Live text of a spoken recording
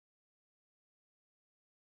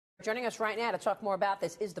Joining us right now to talk more about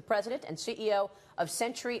this is the president and CEO of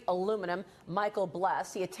Century Aluminum, Michael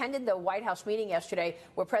Bless. He attended the White House meeting yesterday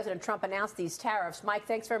where President Trump announced these tariffs. Mike,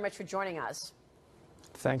 thanks very much for joining us.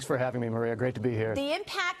 Thanks for having me, Maria. Great to be here. The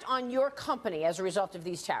impact on your company as a result of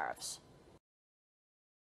these tariffs?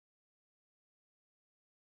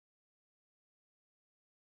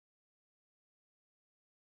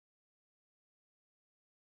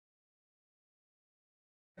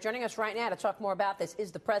 Joining us right now to talk more about this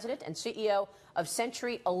is the president and CEO of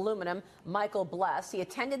Century Aluminum, Michael Bless. He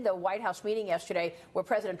attended the White House meeting yesterday where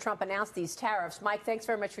President Trump announced these tariffs. Mike, thanks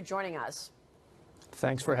very much for joining us.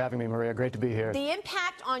 Thanks for having me, Maria. Great to be here. The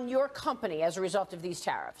impact on your company as a result of these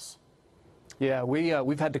tariffs? Yeah,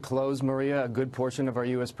 we've had to close, Maria, a good portion of our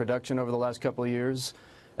U.S. production over the last couple of years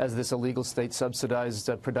as this illegal state-subsidized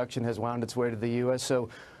production has wound its way to the U.S. So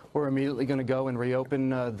we're immediately going to go and reopen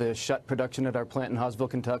the shut production at our plant in Hawesville,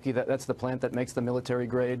 Kentucky. That's the plant that makes the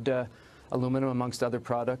military-grade aluminum, amongst other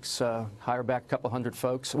products. Hire back a couple hundred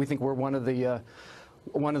folks. We think we're one of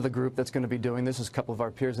the group that's going to be doing this. A couple of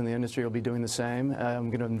our peers in the industry will be doing the same. I'm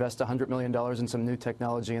going to invest $100 million in some new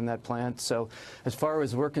technology in that plant. So as far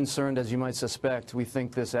as we're concerned, as you might suspect, we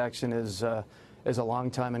think this action is a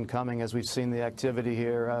long time in coming, as we've seen the activity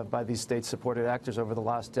here by these state-supported actors over the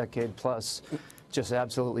last decade plus just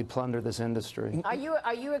absolutely plunder this industry.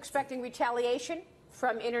 Are you expecting retaliation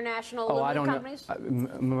from international aluminum companies?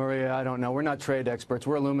 Maria, I don't know. We're not trade experts.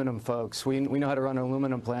 We're aluminum folks. We know how to run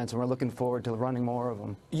aluminum plants, and we're looking forward to running more of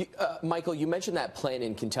them. Michael, you mentioned that plant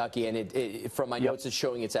in Kentucky, and from my notes, it's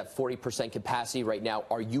showing it's at 40% capacity right now.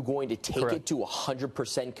 Are you going to take it to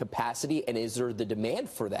 100% capacity, and is there the demand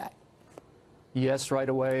for that? Yes, right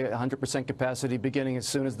away, 100% capacity, beginning as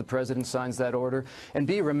soon as the president signs that order. And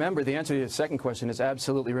B, remember, the answer to your second question is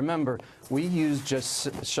absolutely. Remember, we use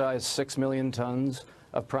just shy of 6 million tons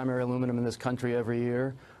of primary aluminum in this country every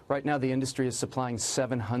year. Right now, the industry is supplying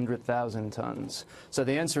 700,000 tons. So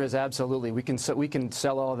the answer is absolutely. We can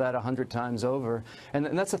sell all of that 100 times over. And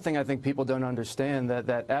that's the thing I think people don't understand,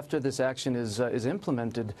 that after this action is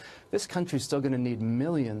implemented, this country is still going to need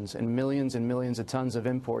millions and millions and millions of tons of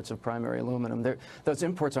imports of primary aluminum. Those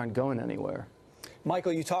imports aren't going anywhere.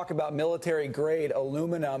 Michael, you talk about military-grade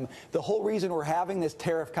aluminum. The whole reason we're having this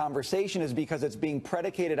tariff conversation is because it's being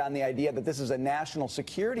predicated on the idea that this is a national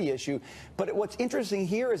security issue. But what's interesting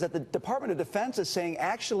here is that the Department of Defense is saying,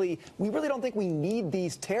 actually, we really don't think we need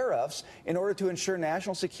these tariffs in order to ensure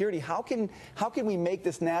national security. How can we make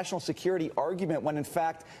this national security argument when, in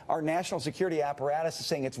fact, our national security apparatus is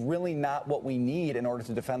saying it's really not what we need in order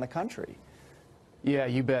to defend the country? Yeah,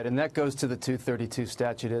 you bet. And that goes to the 232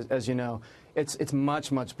 statute, as you know. It's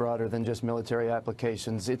much, much broader than just military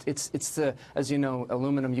applications. It's the, as you know,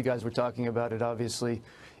 aluminum, you guys were talking about it, obviously.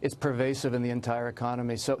 It's pervasive in the entire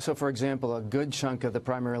economy. So for example, a good chunk of the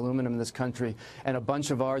primary aluminum in this country, and a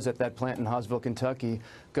bunch of ours at that plant in Hawesville, Kentucky,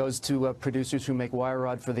 goes to producers who make wire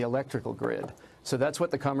rod for the electrical grid. So that's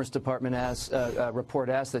what the Commerce Department report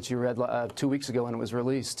asked that you read 2 weeks ago when it was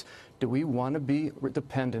released. Do we want to be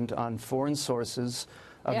dependent on foreign sources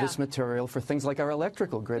of this material for things like our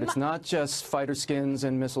electrical grid? It's not just fighter skins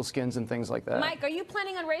and missile skins and things like that. Mike, are you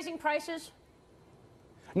planning on raising prices?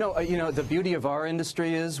 No, you know, the beauty of our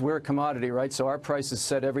industry is we're a commodity, right? So our price is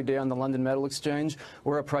set every day on the London Metal Exchange.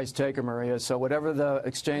 We're a price taker, Maria. So whatever the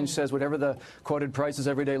exchange says, whatever the quoted price is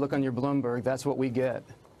every day, look on your Bloomberg, that's what we get.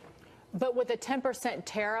 But with a 10%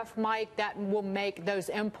 tariff, Mike, that will make those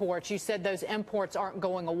imports, you said those imports aren't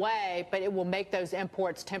going away, but it will make those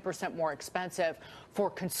imports 10% more expensive for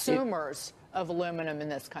consumers of aluminum in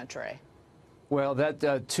this country. Well,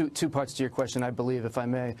 that two parts to your question, I believe, if I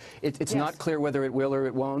may. It's not clear whether it will or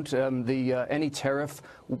it won't. Any tariff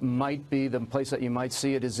might be, the place that you might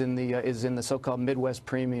see it is in the so-called Midwest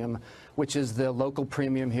premium, which is the local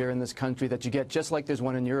premium here in this country that you get, just like there's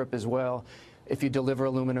one in Europe as well, if you deliver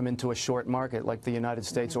aluminum into a short market like the United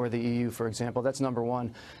States or the EU, for example. That's number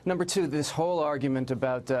one. Number two, this whole argument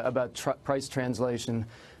about price translation,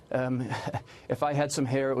 if I had some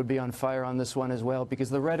hair, it would be on fire on this one as well, because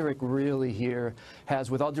the rhetoric really here has,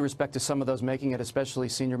 with all due respect to some of those making it, especially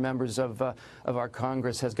senior members of our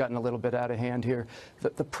Congress, has gotten a little bit out of hand here.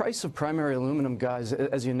 The price of primary aluminum, guys,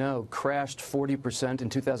 as you know, crashed 40% in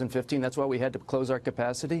 2015. That's why we had to close our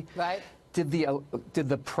capacity. Right. Did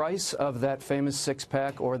the price of that famous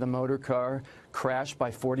six-pack or the motor car crash by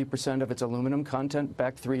 40% of its aluminum content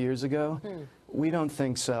back 3 years ago? We don't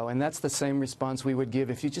think so. And that's the same response we would give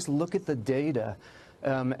if you just look at the data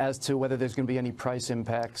as to whether there's going to be any price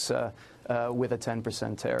impacts with a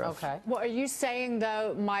 10% tariff. Okay. Well, are you saying,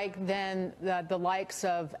 though, Mike, then the likes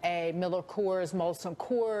of a Miller Coors, Molson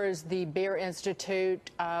Coors, the Beer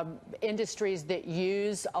Institute, industries that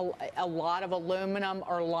use a lot of aluminum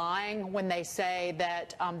are lying when they say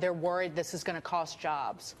that they're worried this is going to cost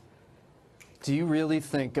jobs? Do you really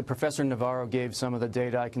think, Professor Navarro gave some of the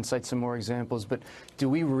data, I can cite some more examples, but do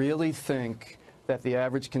we really think that the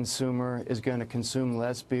average consumer is going to consume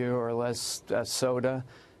less beer or less soda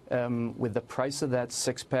with the price of that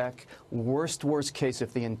six-pack? Worst case,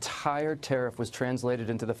 if the entire tariff was translated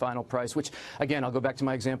into the final price, which, again, I'll go back to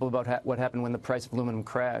my example about what happened when the price of aluminum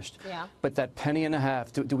crashed. Yeah. But that penny and a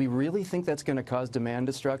half, do we really think that's going to cause demand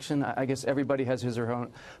destruction? I guess everybody has his or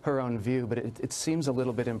her own view, but it seems a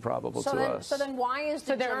little bit improbable to us. So then why is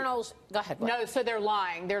the journals... Go ahead. No, so they're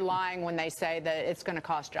lying. They're lying when they say that it's going to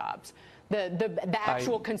cost jobs. The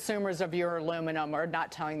actual consumers of your aluminum are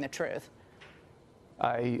not telling the truth.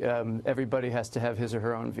 Everybody has to have his or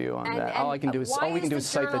her own view on that. All we can do is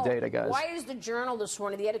cite the data, guys. Why is the Journal this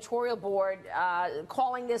morning, the editorial board,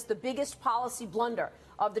 calling this the biggest policy blunder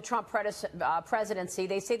of the Trump presidency?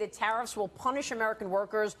 They say that tariffs will punish American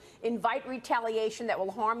workers, invite retaliation that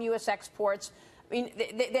will harm U.S. exports. I mean,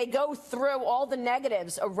 they go through all the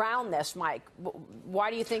negatives around this, Mike. Why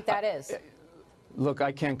do you think that is? Look,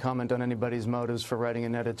 I can't comment on anybody's motives for writing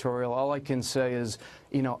an editorial. All I can say is,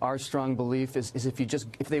 you know, our strong belief is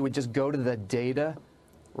if they would just go to the data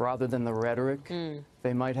rather than the rhetoric,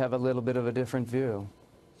 they might have a little bit of a different view.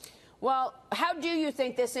 Well, how do you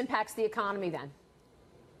think this impacts the economy then?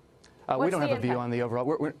 We don't have a view on the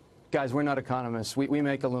overall. Guys, we're not economists. We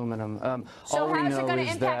make aluminum. So how's it going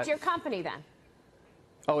to impact your company then?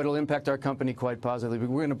 Oh, it'll impact our company quite positively.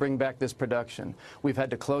 We're going to bring back this production. We've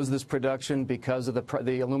had to close this production because of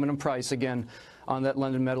the aluminum price, again, on that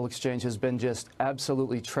London Metal Exchange has been just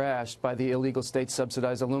absolutely trashed by the illegal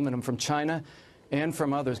state-subsidized aluminum from China and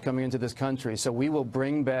from others coming into this country. So we will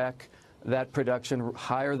bring back that production,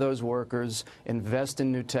 hire those workers, invest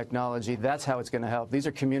in new technology. That's how it's going to help. These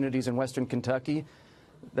are communities in Western Kentucky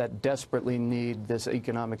that desperately need this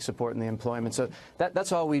economic support and the employment. So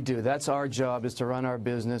that's all we do. That's our job, is to run our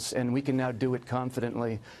business, and we can now do it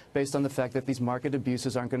confidently based on the fact that these market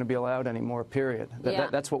abuses aren't going to be allowed anymore, period.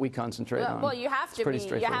 That's what we concentrate on. Well, you have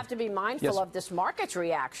to be mindful of this market's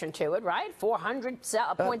reaction to it, right?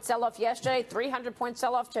 400-point sell-off yesterday, 300-point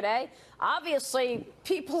sell-off today. Obviously,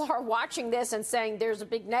 people are watching this and saying there's a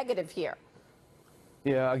big negative here.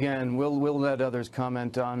 Yeah, again, we'll let others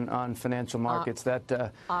comment on financial markets.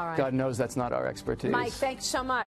 God knows that's not our expertise. Mike, thanks so much.